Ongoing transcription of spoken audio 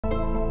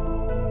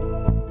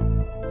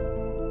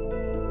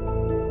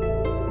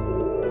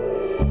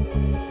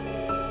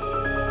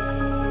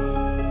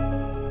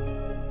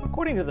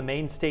According to the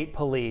Maine State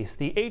Police,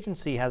 the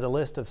agency has a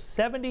list of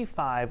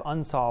 75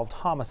 unsolved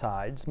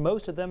homicides,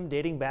 most of them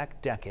dating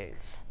back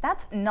decades.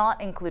 That's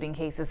not including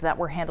cases that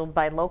were handled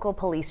by local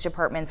police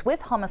departments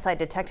with homicide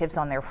detectives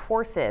on their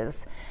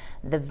forces.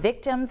 The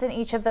victims in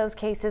each of those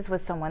cases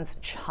was someone's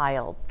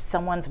child,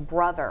 someone's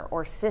brother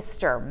or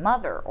sister,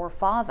 mother or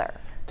father.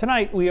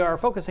 Tonight, we are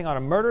focusing on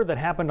a murder that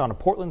happened on a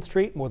Portland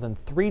street more than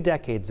 3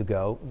 decades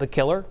ago. The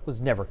killer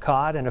was never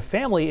caught, and a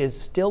family is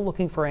still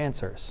looking for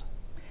answers.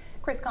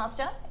 Chris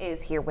Costa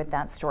is here with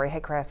that story. Hey,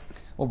 Chris.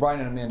 Well,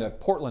 Brian and Amanda,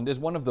 Portland is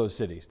one of those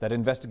cities that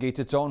investigates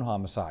its own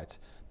homicides.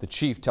 The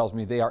chief tells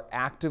me they are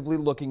actively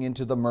looking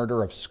into the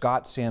murder of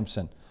Scott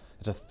Sampson.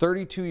 It's a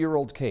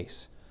 32-year-old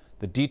case.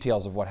 The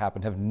details of what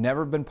happened have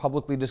never been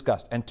publicly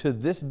discussed, and to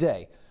this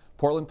day,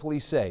 Portland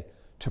police say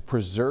to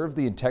preserve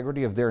the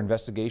integrity of their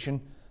investigation,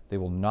 they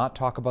will not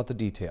talk about the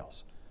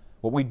details.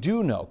 What we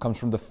do know comes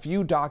from the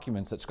few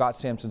documents that Scott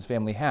Sampson's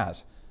family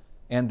has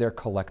and their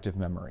collective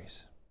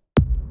memories.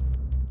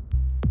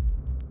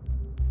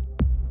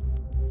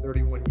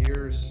 31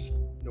 years,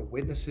 no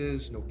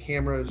witnesses, no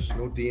cameras,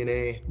 no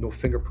DNA, no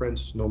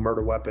fingerprints, no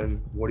murder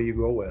weapon. What do you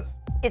go with?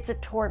 It's a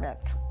torment.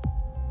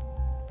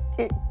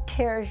 It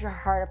tears your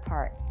heart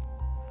apart,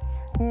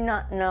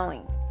 not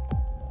knowing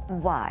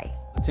why.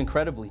 It's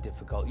incredibly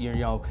difficult.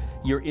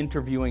 You're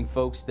interviewing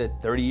folks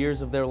that 30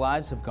 years of their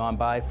lives have gone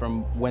by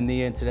from when the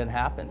incident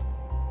happened.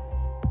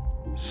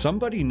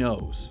 Somebody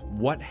knows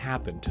what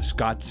happened to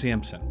Scott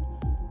Sampson,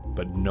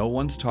 but no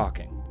one's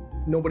talking.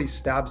 Nobody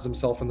stabs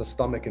himself in the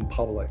stomach in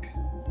public.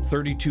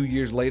 32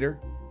 years later,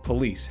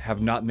 police have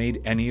not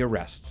made any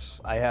arrests.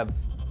 I have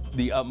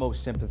the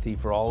utmost sympathy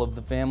for all of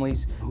the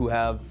families who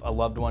have a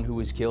loved one who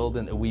was killed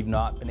and that we've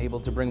not been able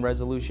to bring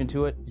resolution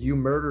to it. You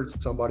murdered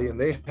somebody and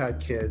they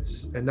had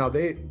kids, and now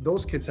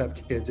those kids have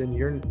kids, and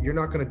you're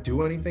not going to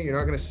do anything. You're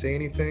not going to say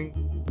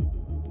anything.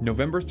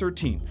 November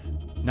 13th,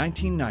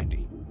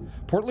 1990.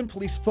 Portland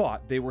police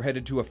thought they were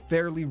headed to a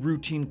fairly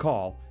routine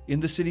call in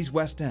the city's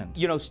West End.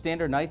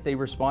 Standard night, they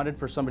responded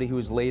for somebody who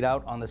was laid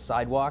out on the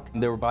sidewalk.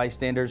 There were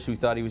bystanders who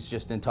thought he was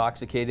just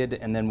intoxicated,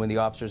 and then when the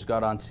officers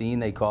got on scene,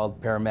 they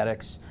called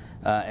paramedics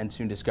and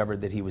soon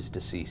discovered that he was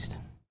deceased.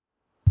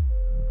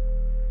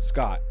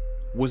 Scott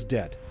was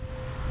dead.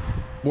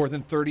 More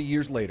than 30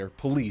 years later,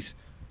 police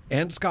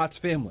and Scott's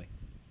family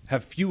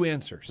have few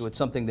answers. So it's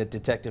something that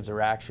detectives are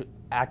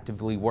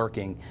actively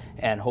working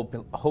and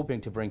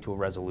hoping to bring to a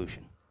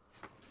resolution.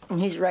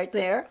 He's right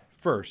there.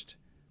 First,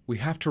 we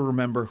have to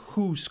remember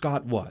who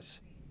Scott was.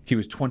 He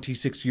was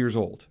 26 years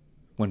old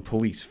when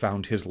police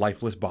found his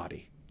lifeless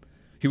body.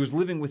 He was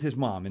living with his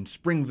mom in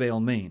Springvale,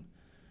 Maine.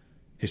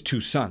 His 2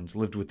 sons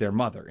lived with their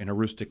mother in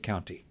Aroostook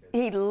County.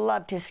 He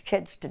loved his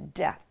kids to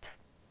death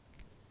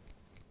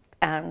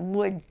and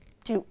would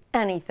do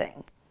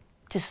anything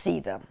to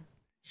see them.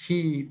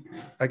 He,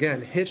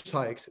 again,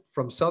 hitchhiked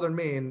from southern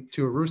Maine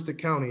to Aroostook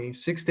County,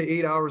 6 to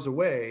 8 hours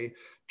away,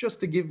 just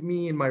to give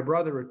me and my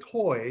brother a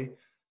toy.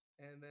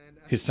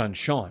 His son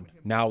Sean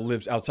now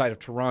lives outside of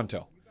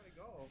Toronto.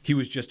 He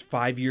was just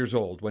 5 years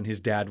old when his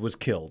dad was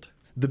killed.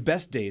 The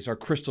best days are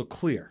crystal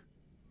clear.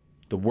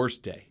 The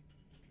worst day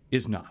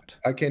is not.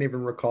 I can't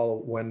even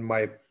recall when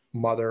my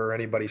mother or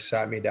anybody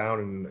sat me down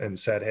and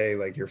said, hey,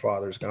 like, your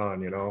father's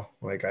gone,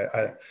 Like,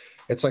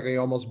 it's like I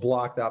almost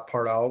blocked that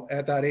part out.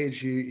 At that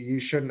age, you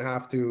shouldn't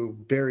have to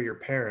bury your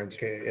parents.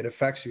 It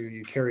affects you.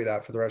 You carry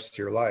that for the rest of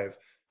your life.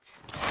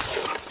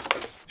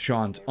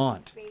 Sean's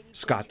aunt,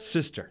 Scott's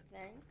sister,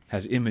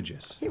 has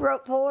images. He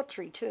wrote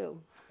poetry,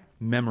 too.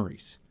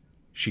 Memories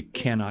she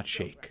cannot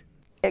shake.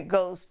 It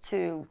goes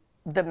to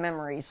the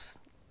memories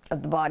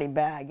of the body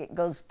bag. It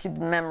goes to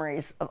the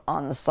memories of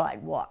on the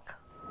sidewalk.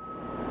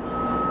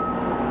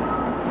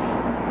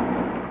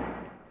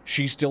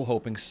 She's still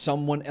hoping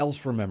someone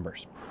else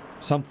remembers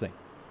something,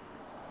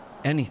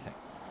 anything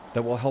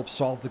that will help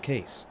solve the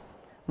case.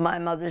 My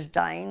mother's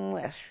dying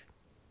wish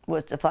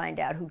was to find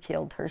out who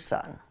killed her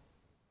son.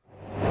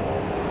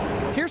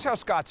 Here's how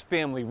Scott's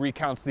family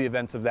recounts the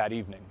events of that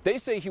evening. They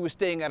say he was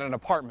staying at an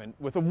apartment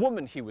with a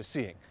woman he was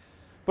seeing,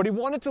 but he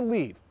wanted to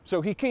leave, so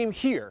he came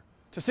here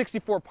to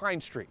 64 Pine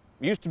Street.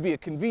 It used to be a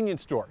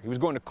convenience store. He was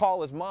going to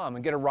call his mom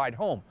and get a ride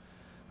home.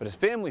 But his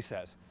family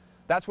says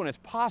that's when it's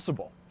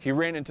possible he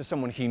ran into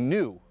someone he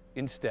knew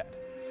instead.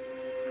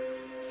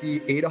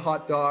 He ate a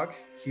hot dog.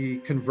 He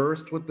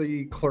conversed with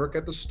the clerk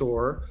at the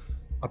store.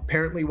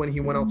 Apparently, when he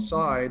went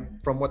outside,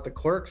 from what the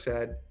clerk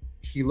said,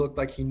 he looked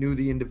like he knew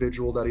the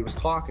individual that he was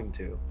talking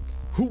to.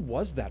 Who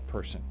was that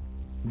person?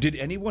 Did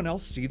anyone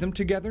else see them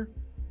together?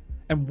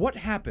 And what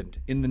happened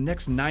in the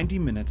next 90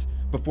 minutes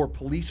before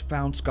police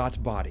found Scott's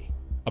body?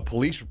 A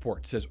police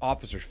report says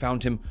officers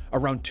found him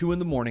around 2 in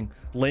the morning,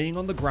 laying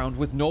on the ground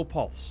with no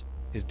pulse.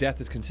 His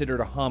death is considered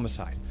a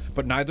homicide,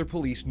 but neither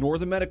police nor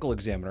the medical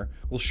examiner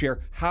will share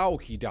how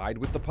he died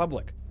with the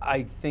public.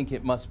 I think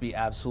it must be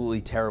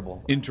absolutely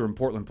terrible. Interim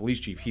Portland Police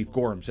Chief Heath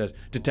Gorham says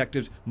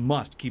detectives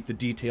must keep the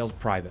details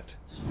private.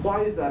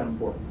 Why is that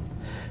important?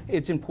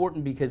 It's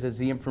important because as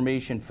the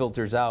information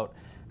filters out,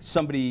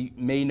 somebody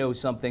may know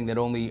something that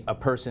only a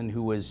person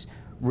who was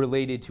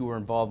related to or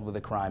involved with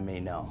a crime may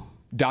know.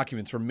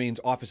 Documents from Maine's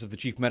Office of the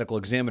Chief Medical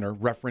Examiner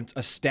reference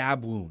a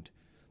stab wound.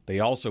 They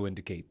also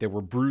indicate there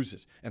were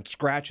bruises and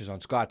scratches on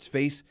Scott's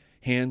face,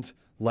 hands,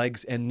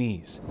 legs, and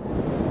knees.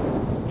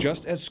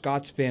 Just as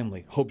Scott's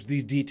family hopes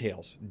these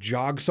details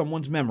jog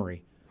someone's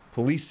memory,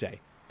 police say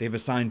they've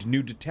assigned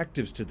new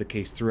detectives to the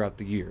case throughout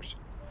the years.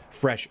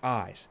 Fresh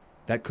eyes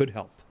that could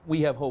help.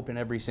 We have hope in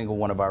every single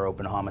one of our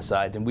open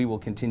homicides, and we will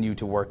continue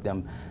to work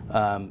them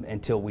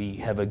until we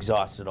have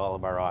exhausted all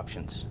of our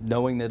options.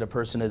 Knowing that a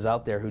person is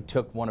out there who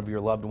took one of your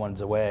loved ones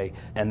away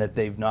and that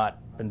they've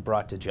not been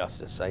brought to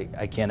justice,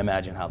 I can't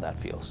imagine how that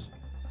feels.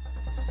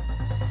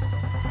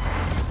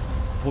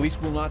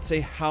 Police will not say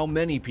how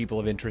many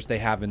people of interest they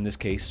have in this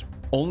case,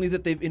 only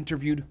that they've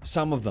interviewed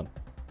some of them.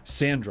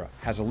 Sandra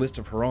has a list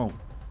of her own,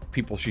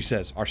 people she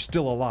says are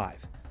still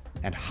alive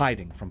and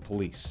hiding from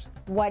police.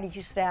 Why did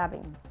you stab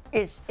him?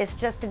 It's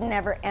just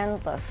never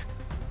endless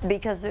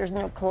because there's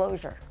no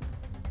closure.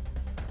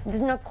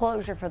 There's no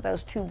closure for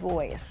those two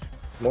boys.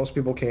 Most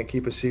people can't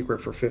keep a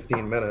secret for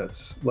 15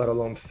 minutes, let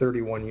alone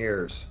 31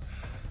 years.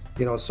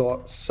 You know,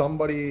 so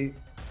somebody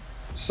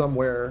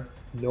somewhere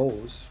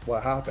knows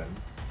what happened.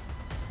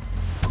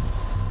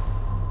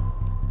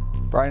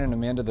 Brian and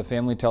Amanda, the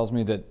family tells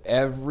me that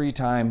every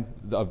time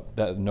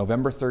the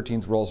November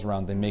 13th rolls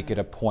around, they make it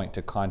a point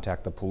to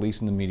contact the police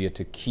and the media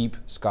to keep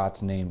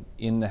Scott's name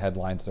in the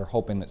headlines. They're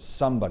hoping that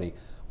somebody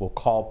will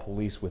call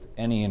police with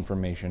any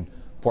information.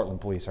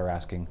 Portland police are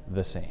asking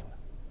the same.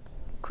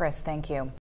 Chris, thank you.